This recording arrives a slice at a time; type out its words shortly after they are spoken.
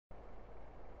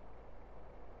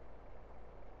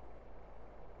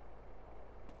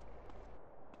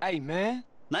Hey, man.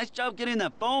 Nice job getting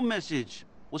that phone message.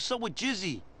 What's up with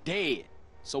Jizzy? Dead.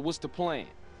 So what's the plan?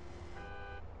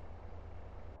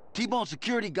 T-Bone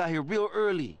security got here real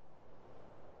early.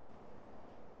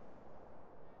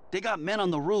 They got men on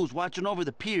the roofs watching over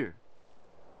the pier.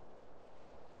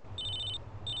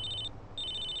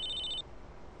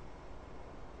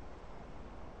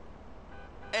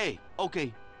 Hey,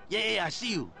 okay. Yeah, I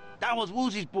see you. That was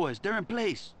Woozy's boys. They're in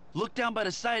place. Look down by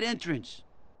the side entrance.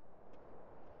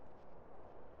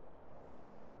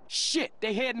 Shit,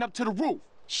 they heading up to the roof.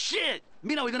 Shit!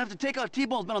 Mina, we're gonna have to take out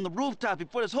T-Bone's men on the rooftop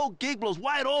before this whole gig blows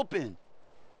wide open.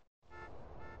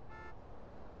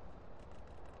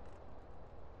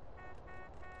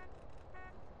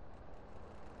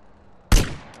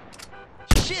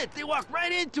 Shit, they walked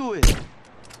right into it.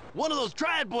 One of those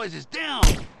triad boys is down.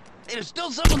 Hey, there's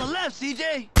still some on the left,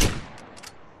 CJ.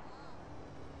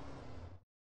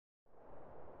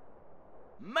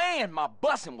 Man, my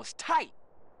busing was tight.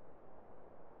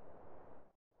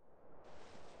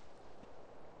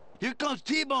 Here comes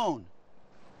T-Bone.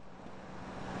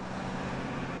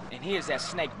 And here's that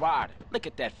snake rider. Look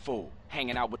at that fool,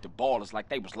 hanging out with the ballers like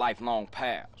they was lifelong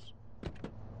pals.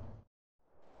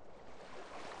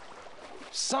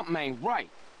 Something ain't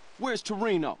right. Where's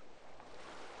Torino?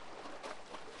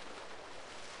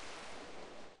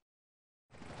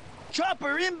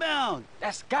 Chopper inbound.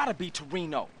 That's gotta be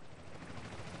Torino.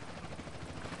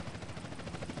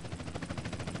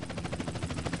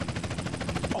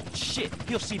 Oh shit,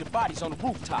 he'll see the bodies on the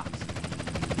rooftops.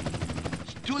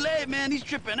 It's too late, man. He's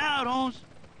tripping out, Holmes.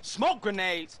 Smoke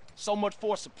grenades? So much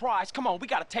for a surprise. Come on, we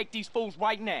gotta take these fools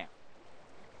right now.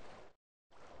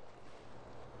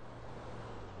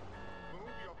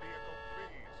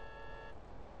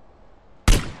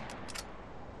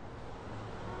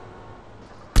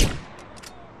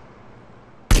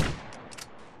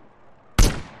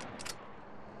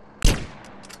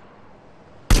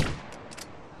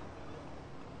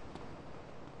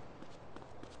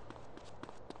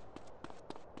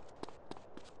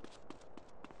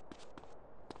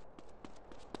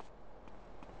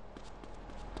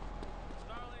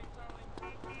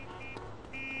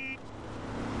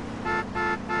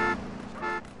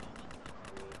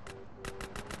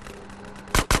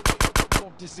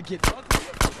 Just to get ugly.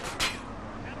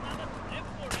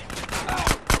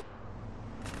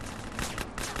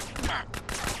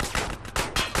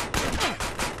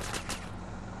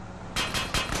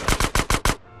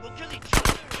 We'll kill each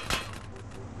other.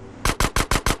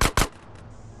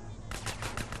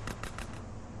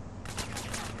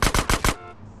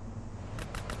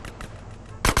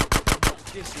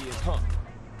 This is, huh?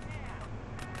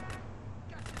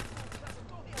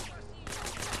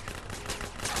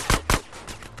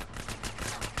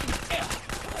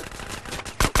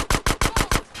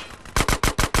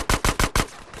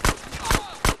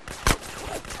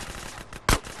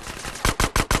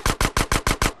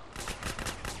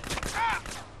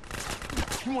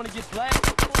 You wanna get black?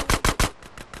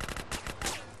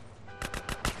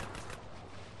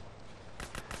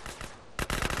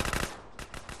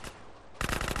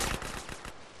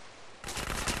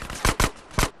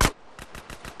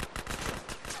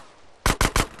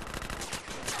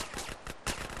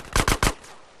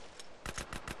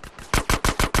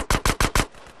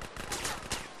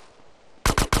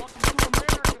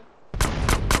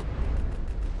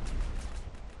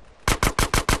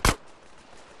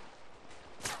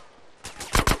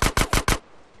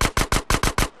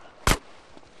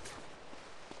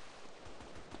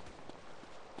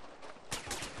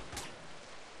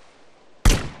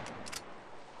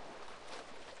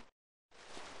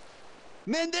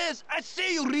 Mendez, I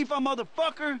see you, Rifa,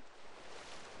 motherfucker!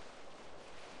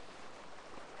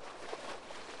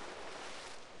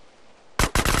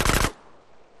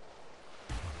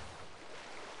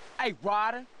 Hey,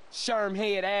 Ryder,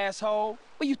 sherm-head asshole,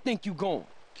 where you think you going?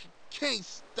 Can't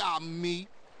stop me.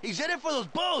 He's headed for those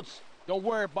boats! Don't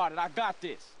worry about it, I got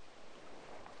this.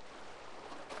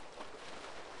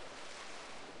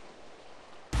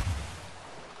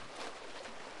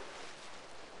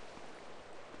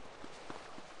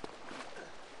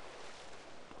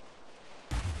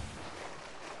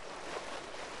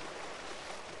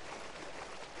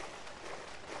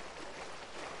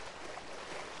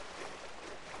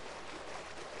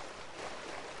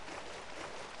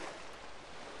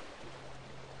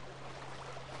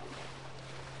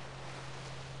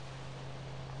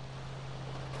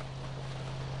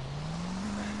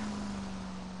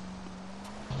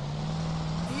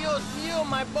 Dios,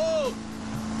 my boat!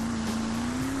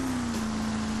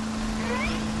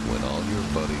 When all your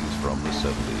buddies from the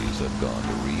 70s have gone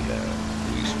to rehab,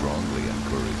 we strongly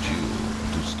encourage you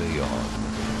to stay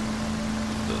on.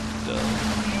 the dub.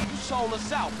 You sold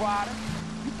us out, Ryder.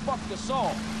 You fucked us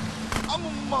all. I'm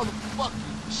a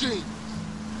motherfucking genius.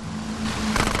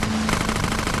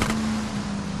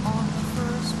 On the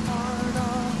first part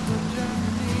of the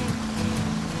journey,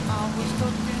 I was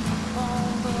looking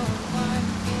all the light.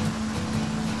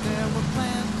 There were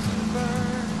plants and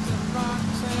birds and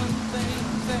rocks and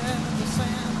things, and the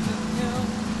sand and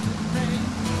hills and rain.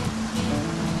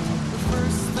 The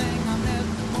first thing I met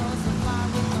was a fly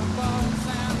with no buzz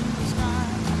and the sky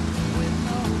with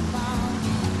no clouds.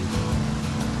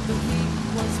 The heat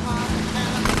was hot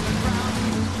and the ground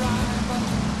was dry, but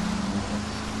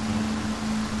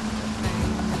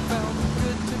it felt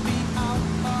good to be out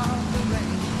of the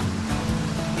rain.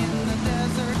 In the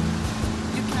desert,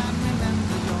 you can't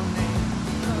remember your name,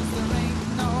 'cause there ain't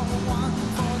no one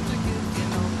for to give you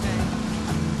no pain.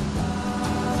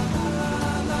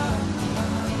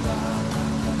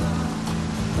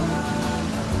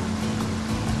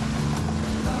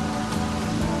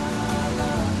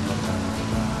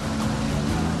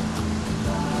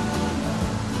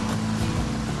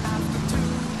 After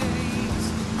 2 days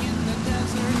in the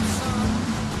desert sun,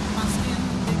 my skin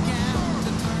began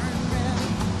to turn red.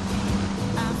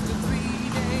 After 3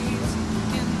 days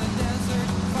in the desert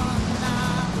fun,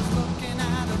 I was looking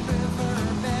at a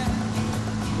riverbed,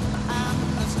 and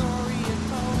the story it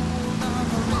told of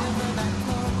a river that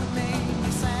flowed made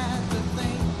me sad to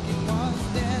think it was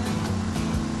dead.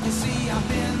 You see, I've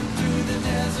been through the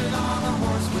desert on a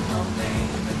horse with no name.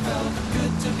 It felt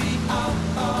good to be out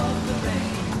of the rain.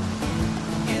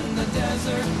 In the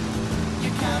desert,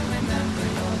 you can't remember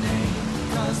your name,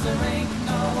 'cause there ain't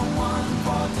no one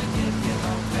for to give you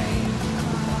no pain.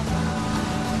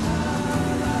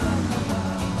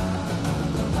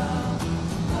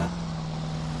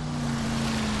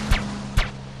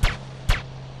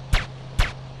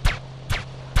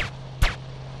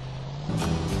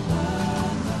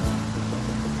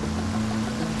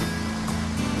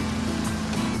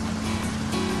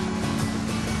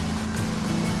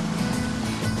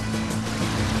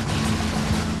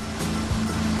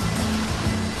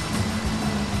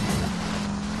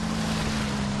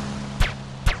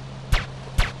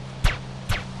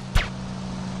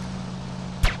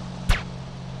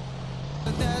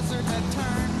 The desert had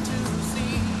turned to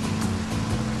sea.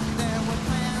 There were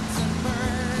plants and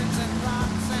birds and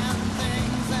rocks and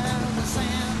things. There were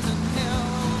sand and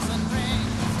hills and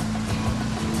rings.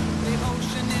 The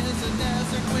ocean is a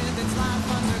desert with its life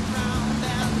underground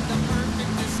and the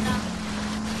perfect sky.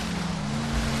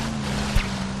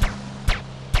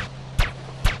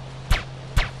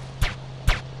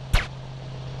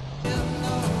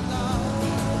 No love.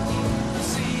 You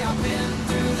see, I've been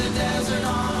through the desert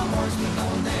on a horse with no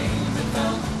name. It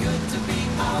felt good to be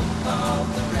out of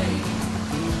the rain.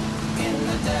 In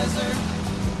the desert,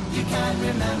 you can't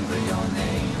remember your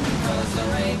name, 'cause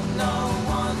there ain't no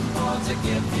one for to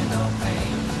give you no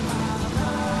pain.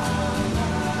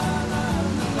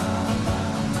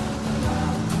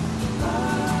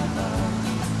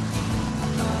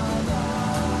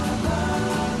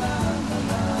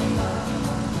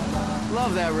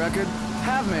 Love that record.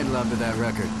 Have made love to that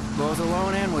record, both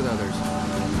alone and with others.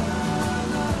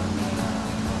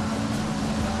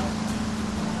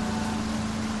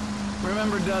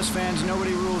 Remember, Dust fans,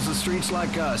 nobody rules the streets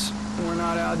like us. We're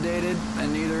not outdated,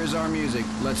 and neither is our music.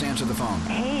 Let's answer the phone.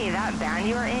 Hey, that band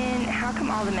you were in, how come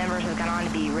all the members have gone on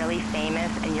to be really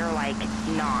famous and you're like,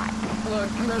 not? Look,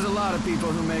 there's a lot of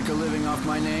people who make a living off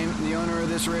my name. The owner of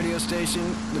this radio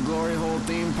station, the Glory Hole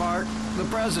theme park, the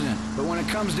president. But when it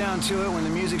comes down to it, when the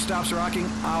music stops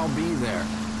rocking, I'll be there.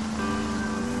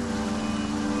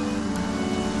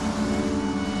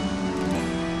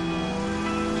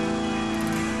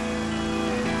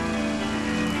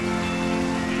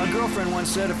 My girlfriend once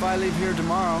said, if I leave here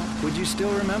tomorrow, would you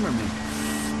still remember me?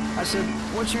 I said,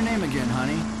 what's your name again,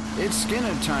 honey? It's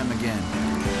Skinner time again.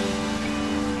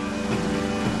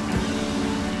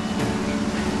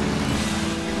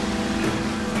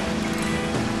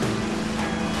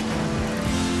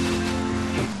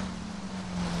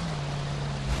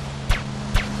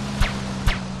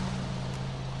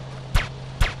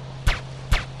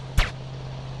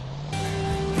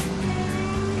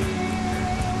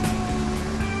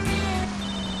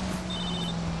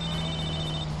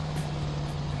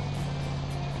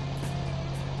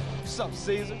 What's up,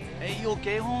 Caesar? Hey, you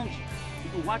okay, Holmes?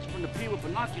 You can watch from the pier with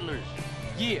binoculars.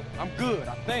 Yeah, I'm good,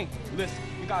 I think. Listen,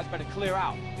 you guys better clear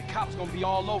out. The cops gonna be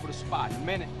all over the spot in a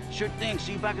minute. Sure thing.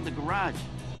 See you back at the garage.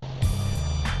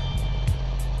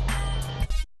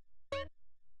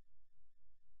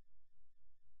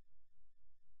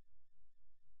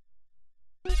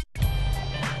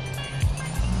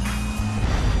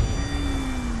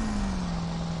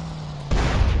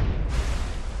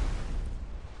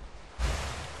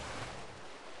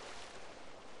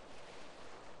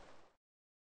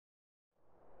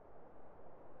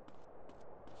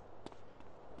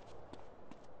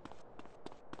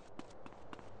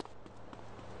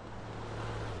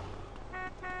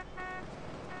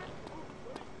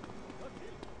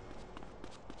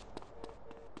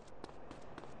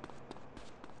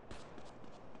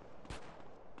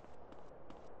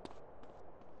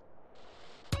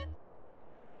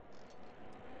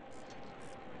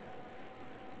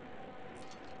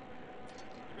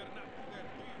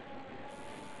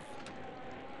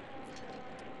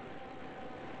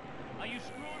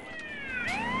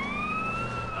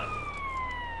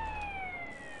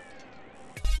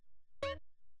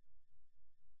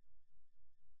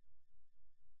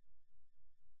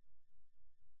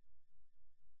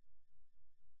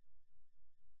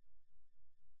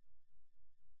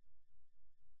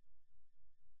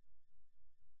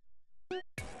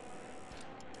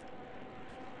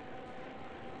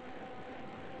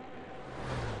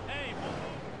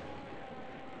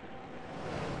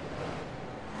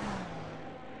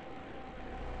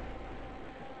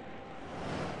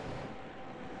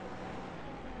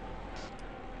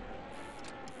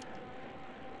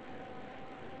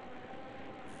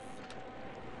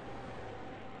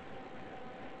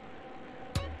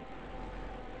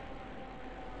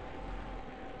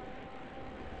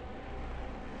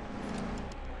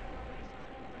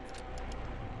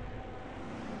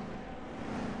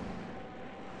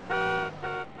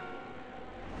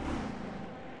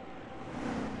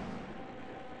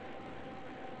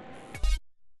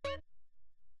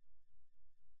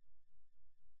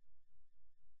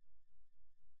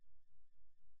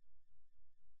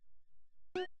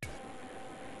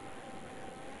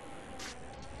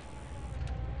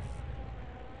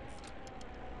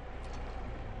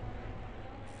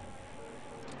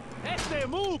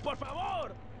 por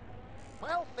favor! My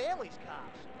whole family's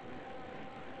cops.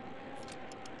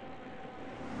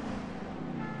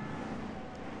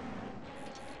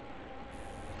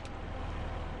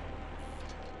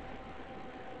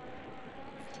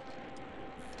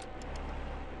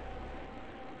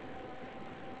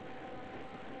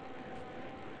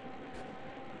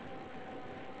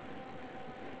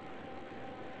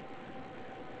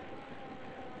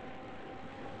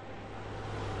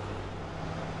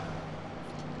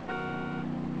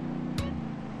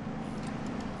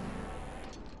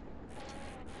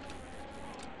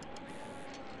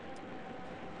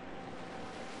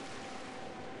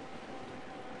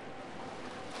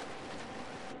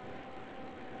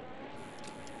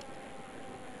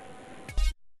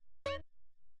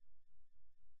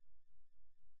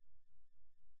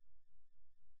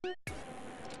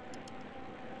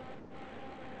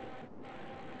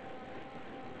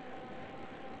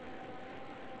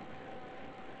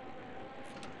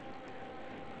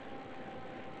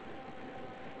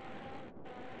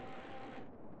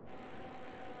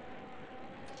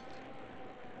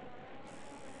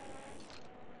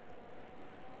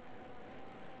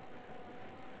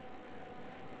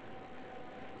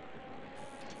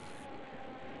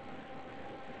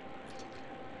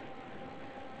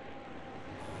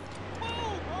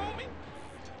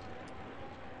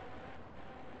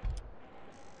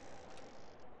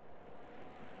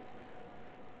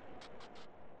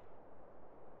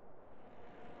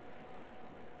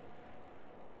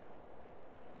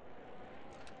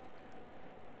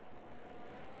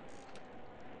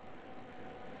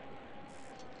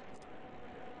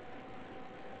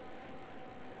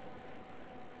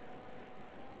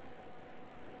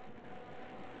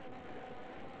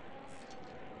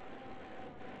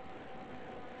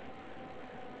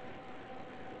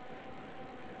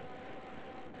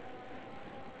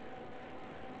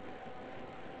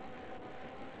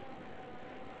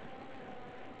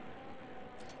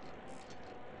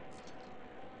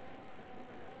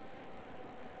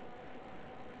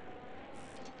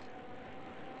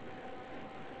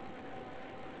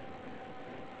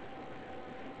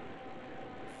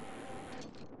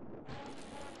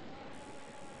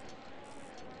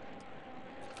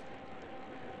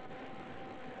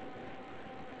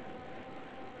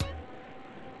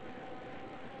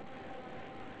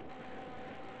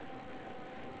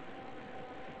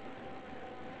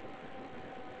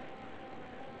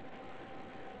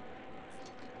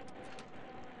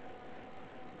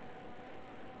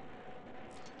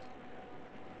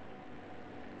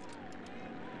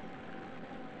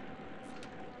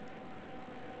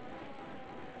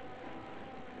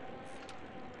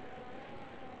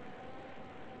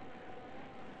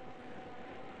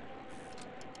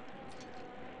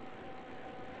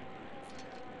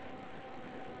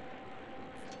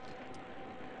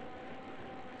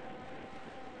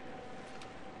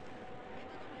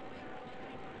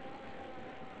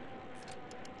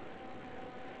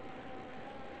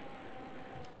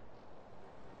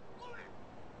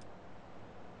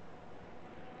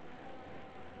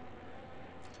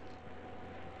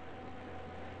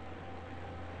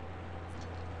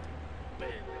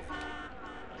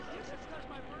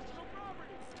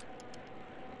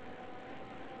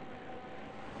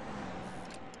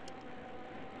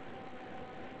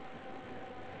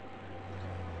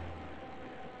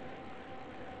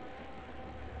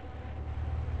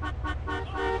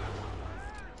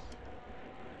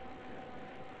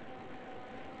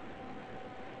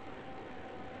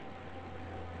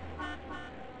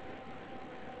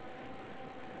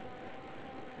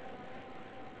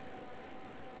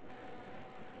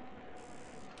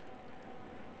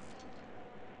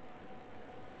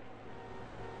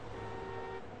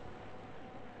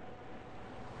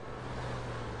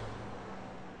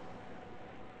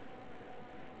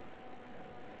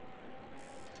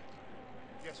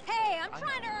 Hey, I'm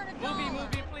trying to earn a dollar.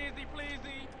 Movie, pleasey,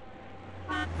 pleasey.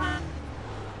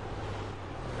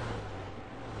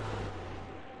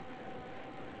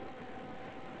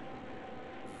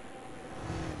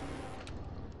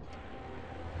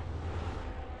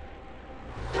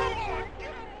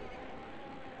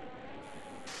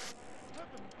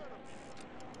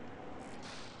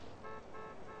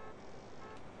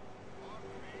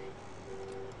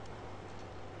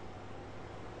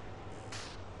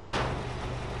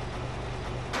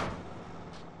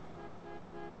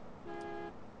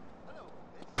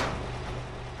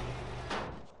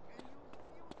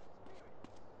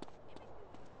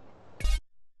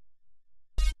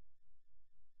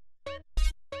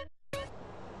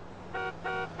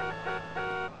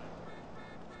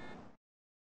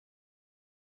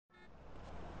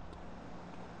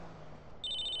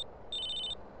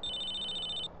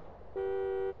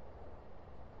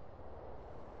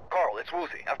 it's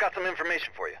Woozy. I've got some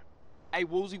information for you. Hey,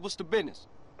 Woozy, what's the business?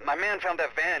 My man found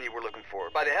that van you were looking for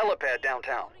by the helipad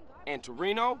downtown. And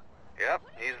Torino? Yep,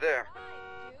 he's there.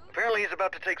 Apparently he's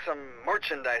about to take some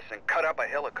merchandise and cut up a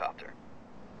helicopter.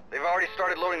 They've already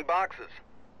started loading boxes.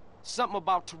 Something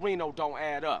about Torino don't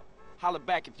add up. Holler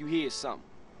back if you hear something.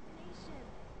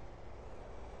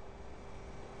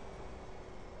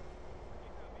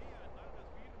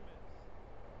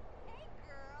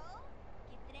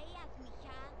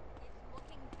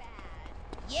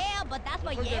 Yeah, but that's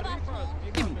what llevas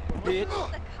tú. Give me,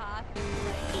 bitch. The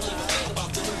cost.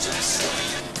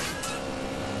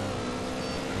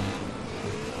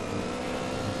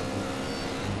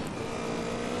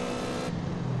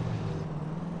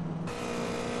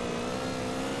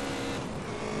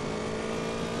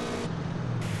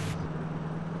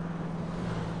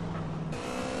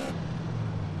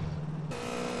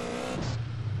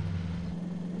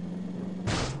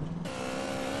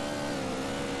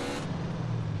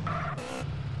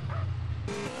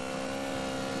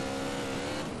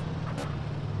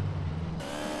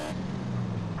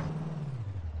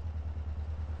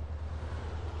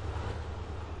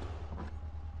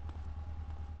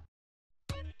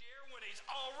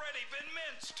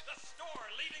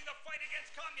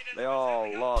 They all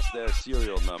lost their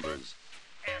serial numbers.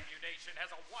 Ammunition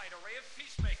has a wide array of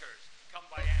peacemakers. Come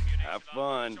by Ammunition Have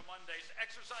fun. on Mondays.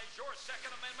 Exercise your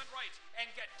Second Amendment rights and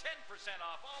get 10%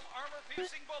 off all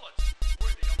armor-piercing bullets.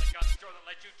 We're the only gun store that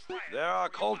lets you try it. There are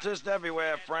cultists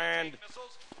everywhere, friend.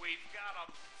 Missiles, we've got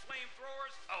them.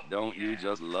 Flamethrowers. Oh, Don't yeah. you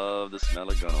just love the smell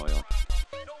of gun oil?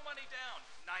 No money down.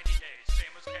 90 days,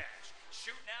 same as cash.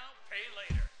 Shoot now, pay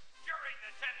later. During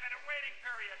the 10-minute waiting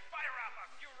period, fire up a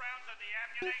few rounds of the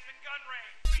Ammunition gun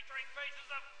range, featuring faces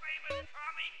of famous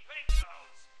commie pink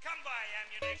zones. Come by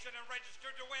Ammunition and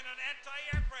register to win an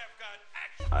anti-aircraft gun.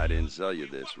 I didn't sell you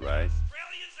this, right?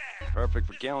 Australia's ass. Perfect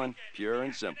for killing, pure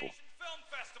and simple. Film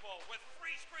Festival with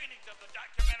free screenings of the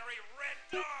documentary Red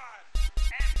Dawn.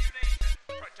 Ammunition,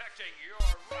 protecting your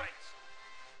rights.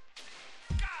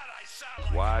 God, I sound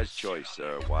like Wise choice,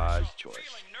 sir. Wise choice.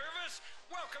 feeling nervous?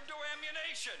 Welcome to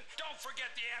Ammunition. Don't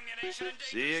forget the Ammunition and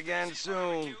See you again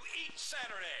soon. each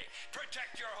Saturday.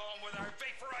 Protect your home with our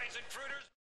vaporized intruders.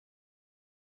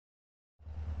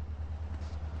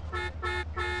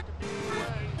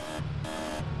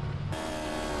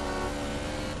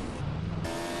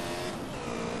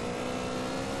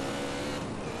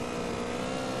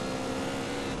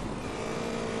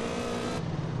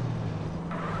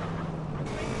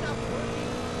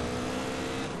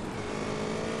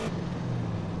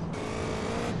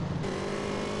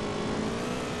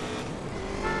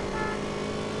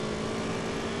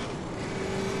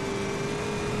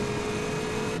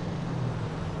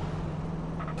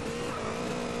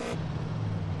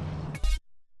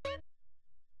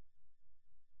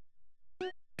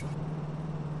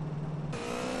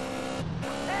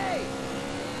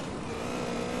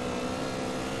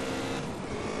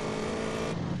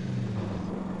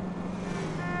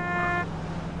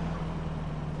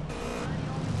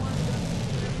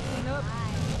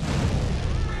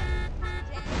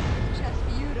 Just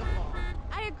beautiful.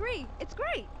 I agree. It's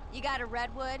great. You got a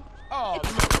redwood? Oh,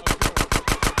 It's-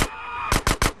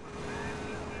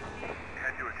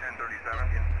 Head to a 1037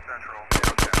 in Central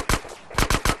downtown.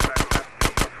 Back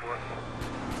left, foot.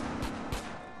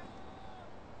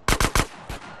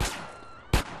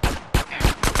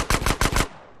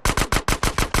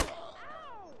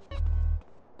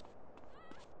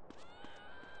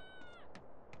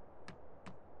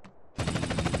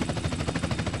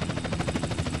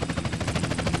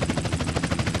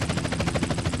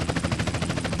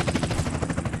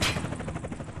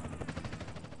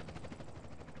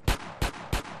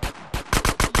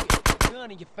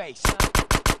 gun in your face, son.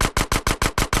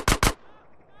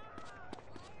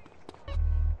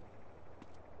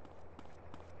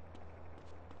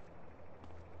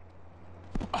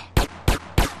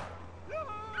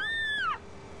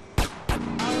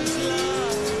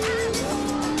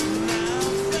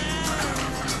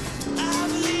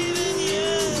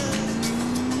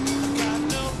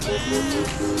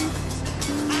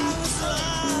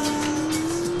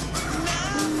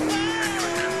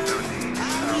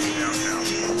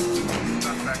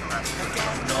 Suspect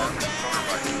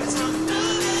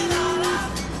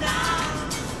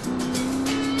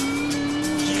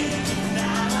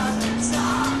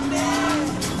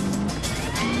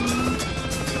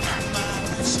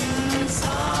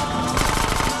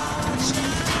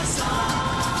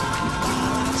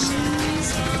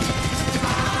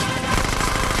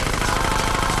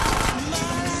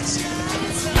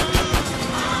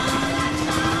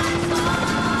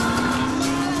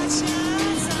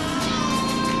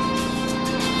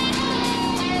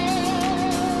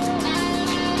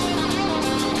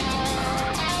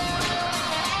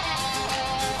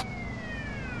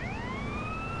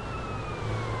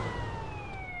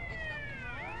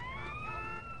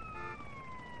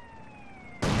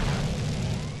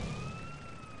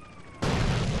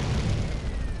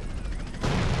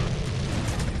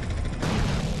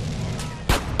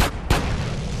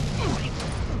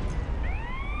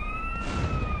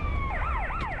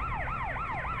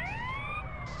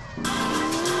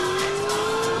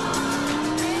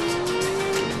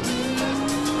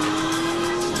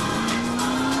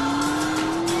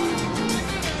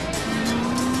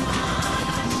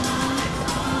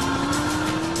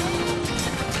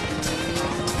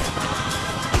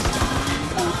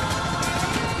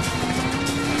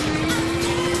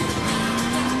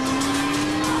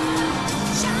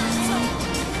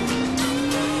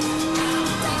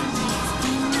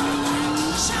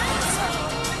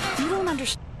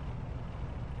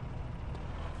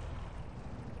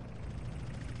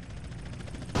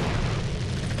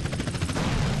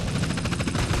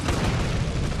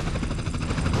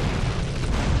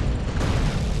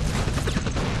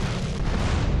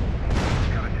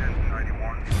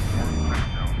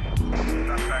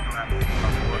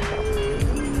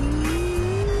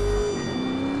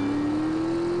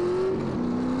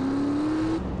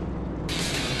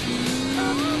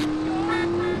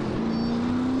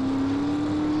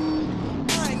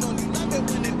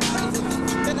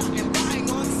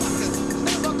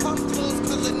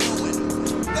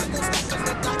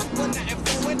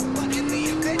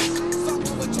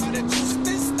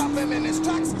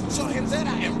that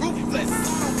I am ruthless. I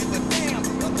don't give a damn.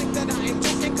 Don't think that I am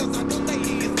joking, cause I know they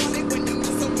is funny when you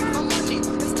mess up with my money.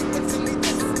 It's stupid to me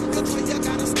this, that's why you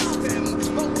gotta stop him.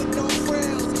 But with no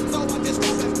frills, so I just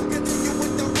drop him. Continue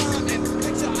with the rhyme and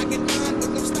make sure I get mine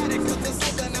with no static. Cause it's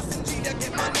so an SMG to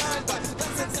get my 9, but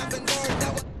since I've been learned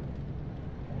that was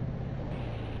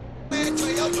man,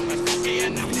 trail, you must fuck me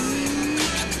in now.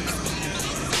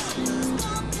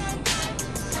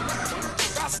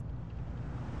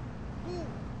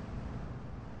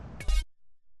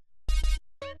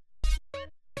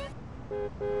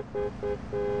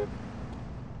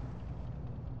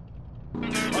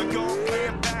 A girl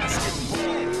playing basketball.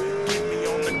 Get me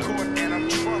on the court and I'm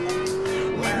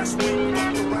trouble. Last week,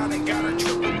 fucked around and got a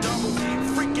triple-double.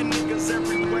 Freaking niggas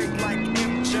every way like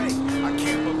MJ. I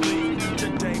can't believe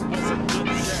today was a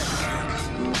good day.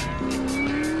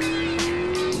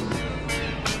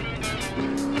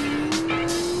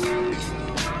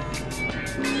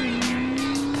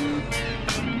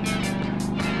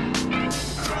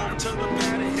 Drove to the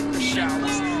pad and hit the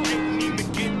showers. Didn't even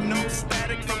get no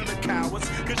static from the cowards.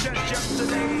 Cause just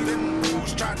yesterday, them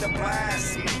fools tried to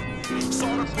blast me.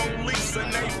 Saw the police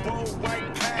and they rolled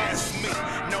right past me.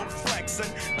 No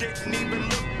flexing, didn't even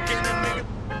look in a nigga.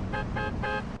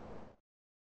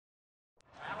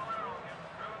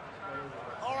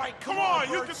 All right, Come on,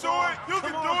 you can do it. You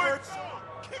can do it.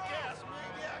 Kick ass,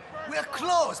 man. We're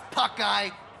closed,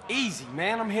 Puckeye. Easy,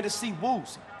 man. I'm here to see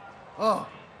Woozy. Oh,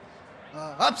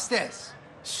 upstairs.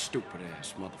 Stupid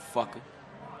ass motherfucker.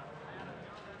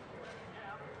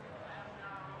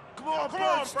 Come on,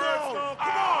 Birdstone.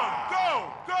 Come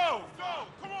on, go.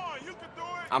 Come on, you can do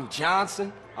it. I'm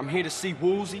Johnson. I'm here to see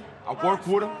Woozy. I work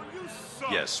with him. You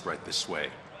suck. Yes, right this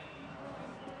way.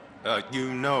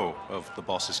 You know of the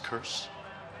boss's curse?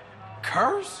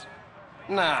 Curse?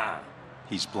 Nah.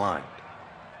 He's blind.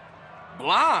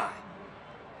 Blind?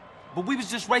 But we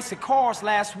was just racing cars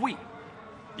last week.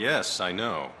 Yes, I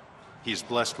know. He's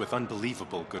blessed with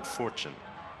unbelievable good fortune.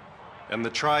 And the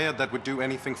triad that would do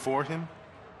anything for him?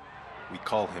 We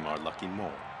call him our lucky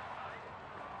mole.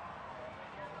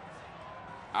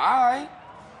 All right.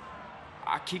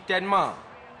 I keep that in mind.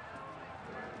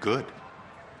 Good.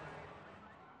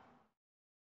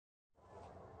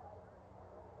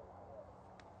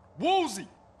 Woozy!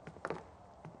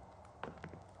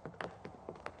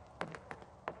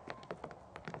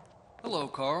 Hello,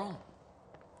 Carl.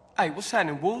 Hey, what's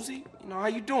happening, Woozy? You know, how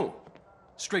you doing?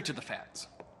 Straight to the facts.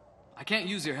 I can't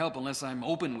use your help unless I'm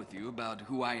open with you about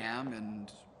who I am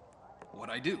and what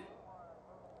I do.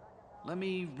 Let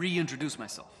me reintroduce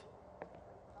myself.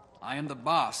 I am the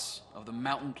boss of the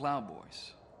Mountain Cloud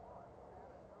Boys.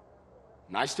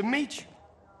 Nice to meet you.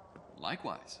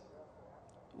 Likewise.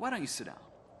 Why don't you sit down?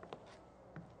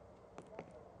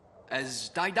 As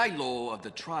Daidai-Lo of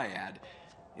the Triad,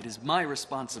 it is my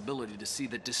responsibility to see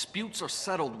that disputes are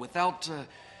settled without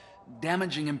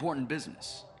damaging important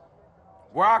business.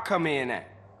 Where I come in at?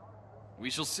 We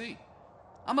shall see.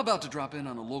 I'm about to drop in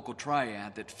on a local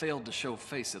triad that failed to show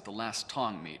face at the last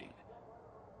Tong meeting.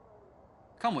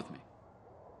 Come with me,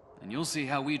 and you'll see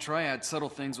how we triads settle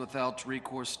things without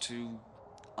recourse to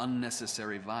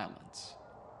unnecessary violence.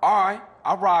 All right,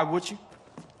 I'll ride with you.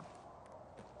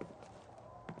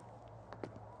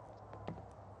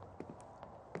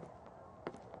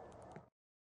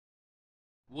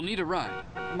 We'll need a ride.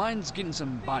 Mine's getting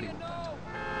some body work done.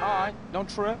 All right, don't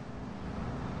trip.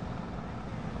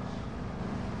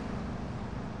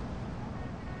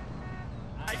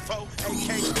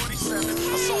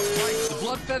 The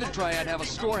Blood-Feathered Triad have a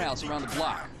storehouse around the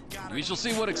block. We shall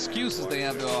see what excuses they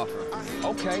have to offer.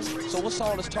 Okay, so what's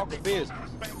all this talk of business?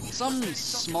 Some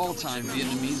small-time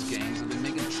Vietnamese gangs have been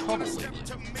making trouble lately.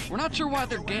 We're not sure why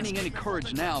they're gaining any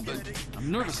courage now, but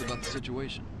I'm nervous about the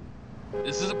situation.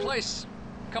 This is a place.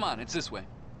 Come on, it's this way.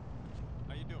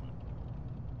 How you doing?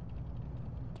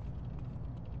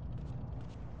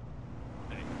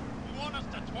 Hey, you want us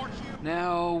to torch you?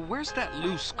 Now, where's that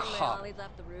loose cop?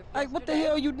 Hey, what the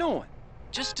hell you doing?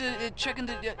 Just checking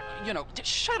the,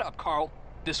 shut up, Carl.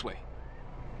 This way.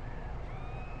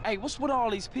 Hey, what's with all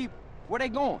these people? Where they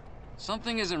going?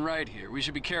 Something isn't right here. We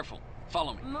should be careful.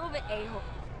 Follow me. Move it, a-hole.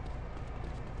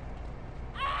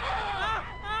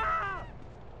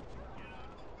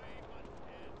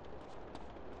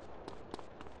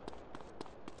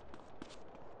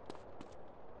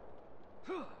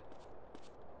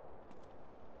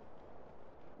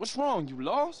 What's wrong? You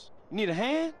lost? You need a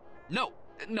hand? No.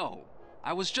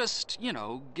 I was just,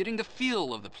 getting the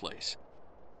feel of the place.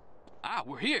 Ah,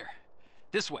 we're here.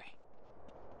 This way.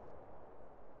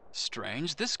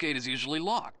 Strange, this gate is usually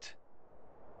locked.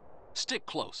 Stick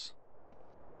close.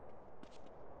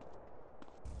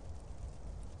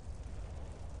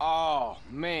 Oh,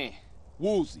 man.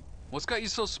 Woozy. What's got you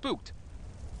so spooked?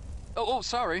 Oh,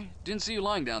 sorry. Didn't see you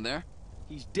lying down there.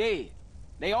 He's dead.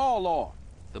 They all are.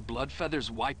 The blood feathers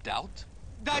wiped out?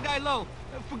 Die low.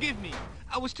 Forgive me.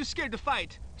 I was too scared to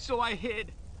fight, so I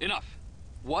hid. Enough.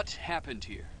 What happened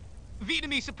here?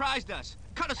 Vietnamese surprised us.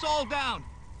 Cut us all down.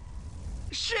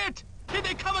 Shit! Here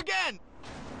they come again!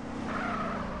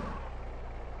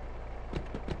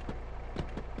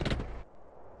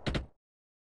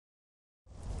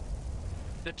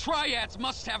 The Triads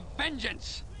must have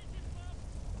vengeance!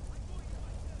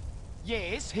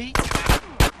 Yes, he...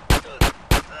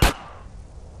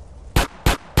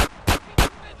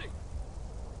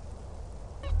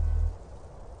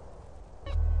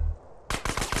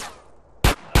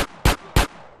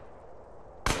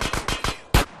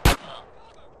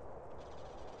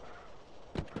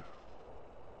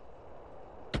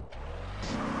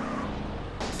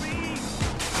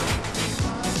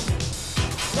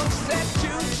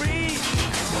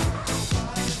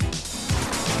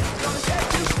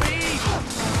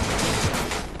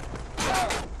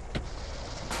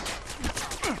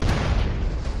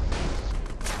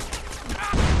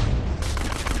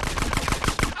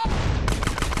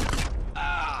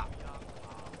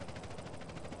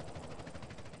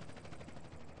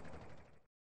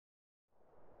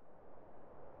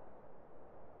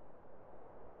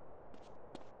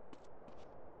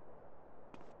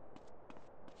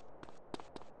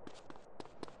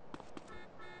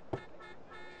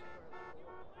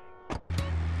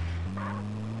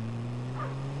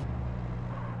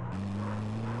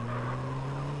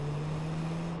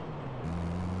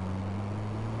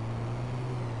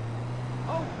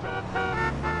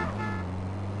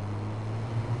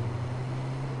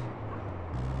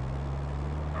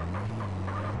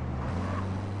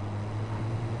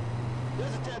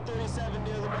 There's a 1037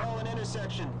 near the Mulholland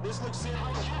intersection. This looks serious.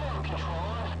 How's you know,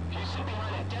 controller? You sit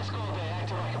behind that desk all day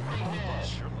acting like a big man.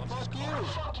 Fuck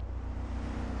you.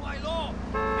 My lord!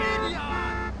 Idiot!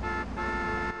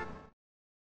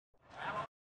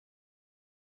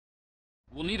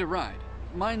 We'll need a ride.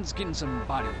 Mine's getting some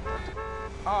body work.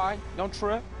 All right, don't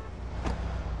trip.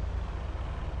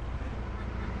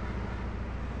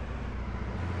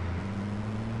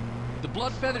 The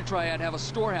Blood Feather Triad have a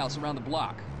storehouse around the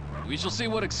block. We shall see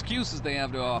what excuses they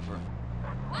have to offer.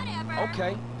 Whatever.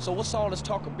 Okay, so what's all this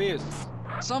talk of business?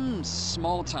 Some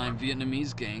small-time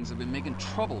Vietnamese gangs have been making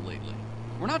trouble lately.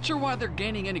 We're not sure why they're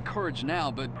gaining any courage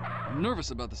now, but I'm nervous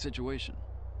about the situation.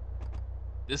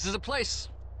 This is a place.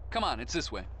 Come on, it's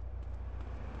this way.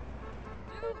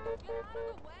 Dude, get out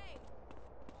of the way.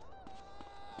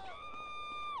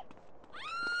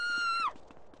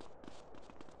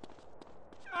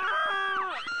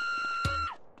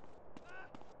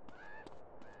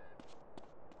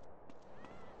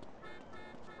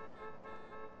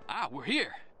 Ah, we're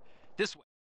here. This way.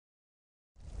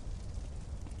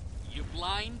 You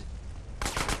blind?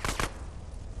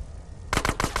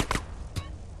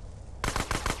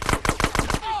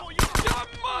 Oh, your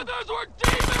mothers were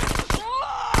demons!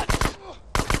 Sluts!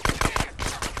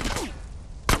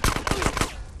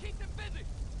 Keep them busy!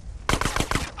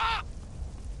 Ah!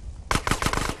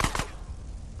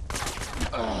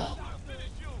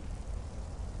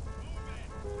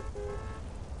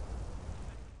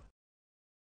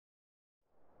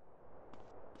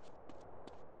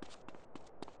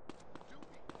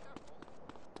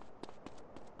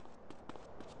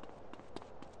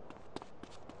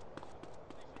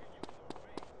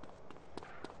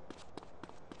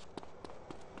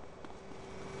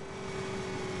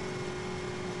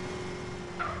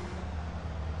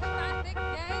 Classic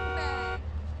gangbang.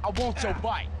 I want your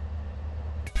bite.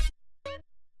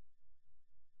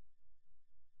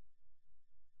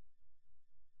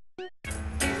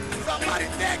 Somebody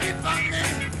take it from me.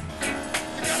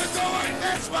 You gotta go on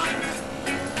this one.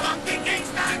 Funky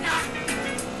Kingston.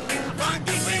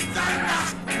 Funky Kingston.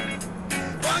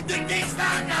 Funky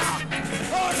Kingston.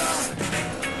 Hold on.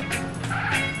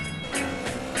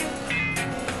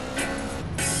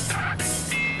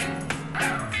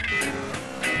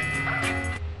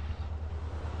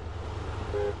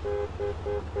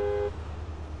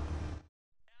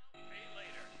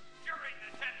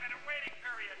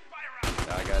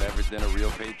 I got everything a real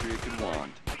patriot could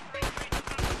want.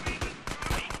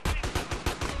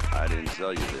 I didn't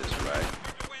sell you this, right?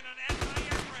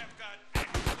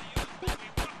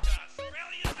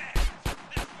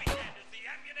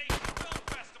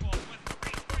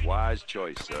 Wise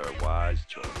choice, sir. Wise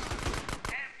choice.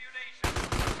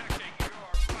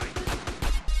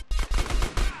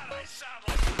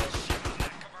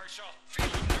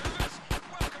 Feeling nervous?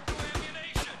 Welcome to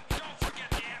Ammunition. Don't forget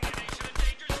the ammunition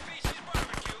endangered species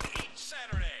barbecue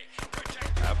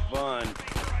fun.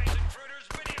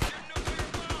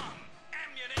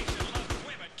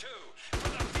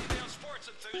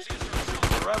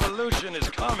 The revolution is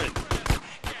coming.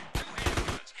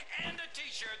 And a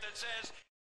t-shirt that says,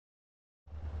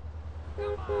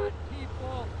 Come on,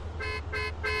 people.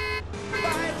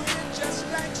 Fighting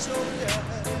just like soldiers.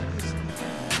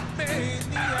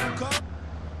 Maniacal.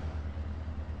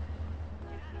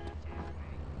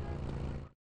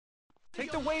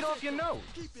 Take the weight off your nose.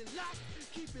 Keep it locked,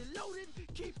 keep it loaded,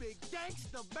 keep it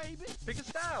gangsta, baby. Pick a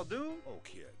style, dude. Oh,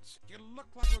 kids, you look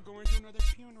like we're going to another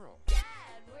funeral. Dad,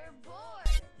 we're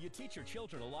bored. You teach your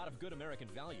children a lot of good American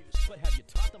values, but have you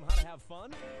taught them how to have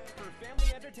fun? For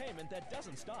family entertainment that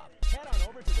doesn't stop, head on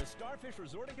over to the Starfish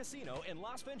Resort and Casino in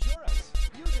Las Venturas.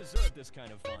 You deserve this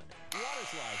kind of fun. Water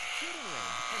slides, shooting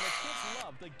range, and the kids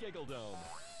love the Giggle Dome.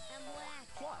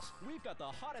 Plus, we've got the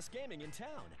hottest gaming in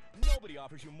town. Nobody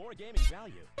offers you more gaming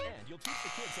value. And you'll teach the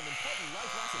kids some important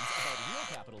life lessons about real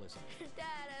capitalism.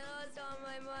 Dad, I lost all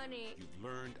my money. You've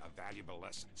learned a valuable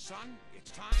lesson. Son,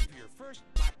 it's time for your first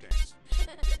lap dance.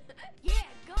 Yeah,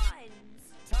 guns.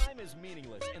 Time is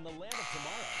meaningless in the land of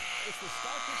tomorrow. It's the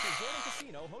Starfish Resort and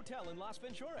Casino Hotel in Las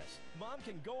Venturas. Mom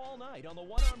can go all night on the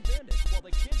one-armed bandit while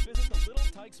the kids visit the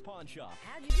Little Tykes pawn shop.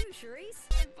 How'd you do, Charisse?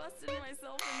 I busted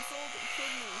myself and sold a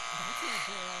kidney. That's a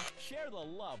girl. Share the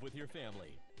love with your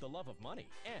family, the love of money,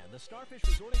 and the Starfish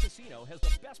Resort and Casino has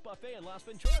the best buffet in Las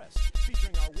Venturas,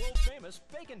 featuring our world-famous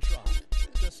bacon trough.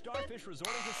 The Starfish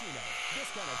Resort and Casino.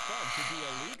 This kind of fun should be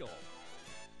illegal.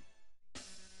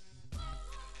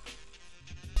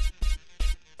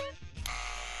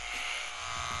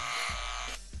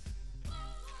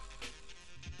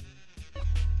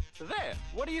 There,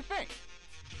 what do you think?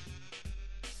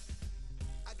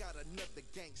 I got another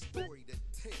gang story to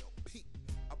tell Pete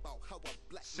about how a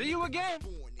black See you again.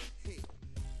 was born in hell.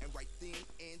 And right then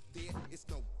and there, it's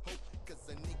no hope, cause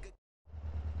a nigga.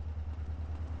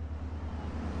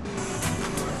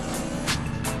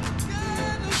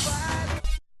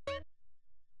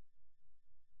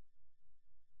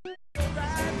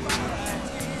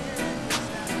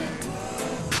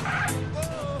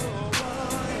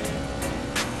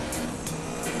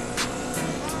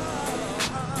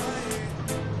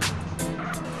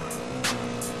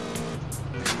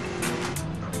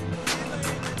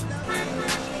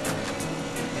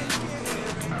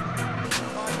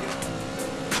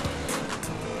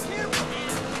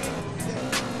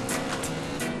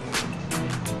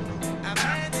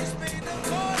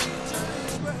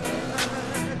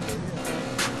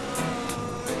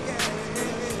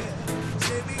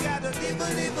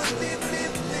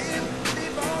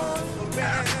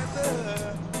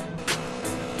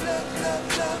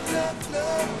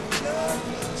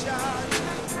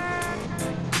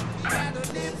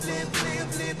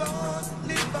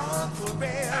 Live on forever.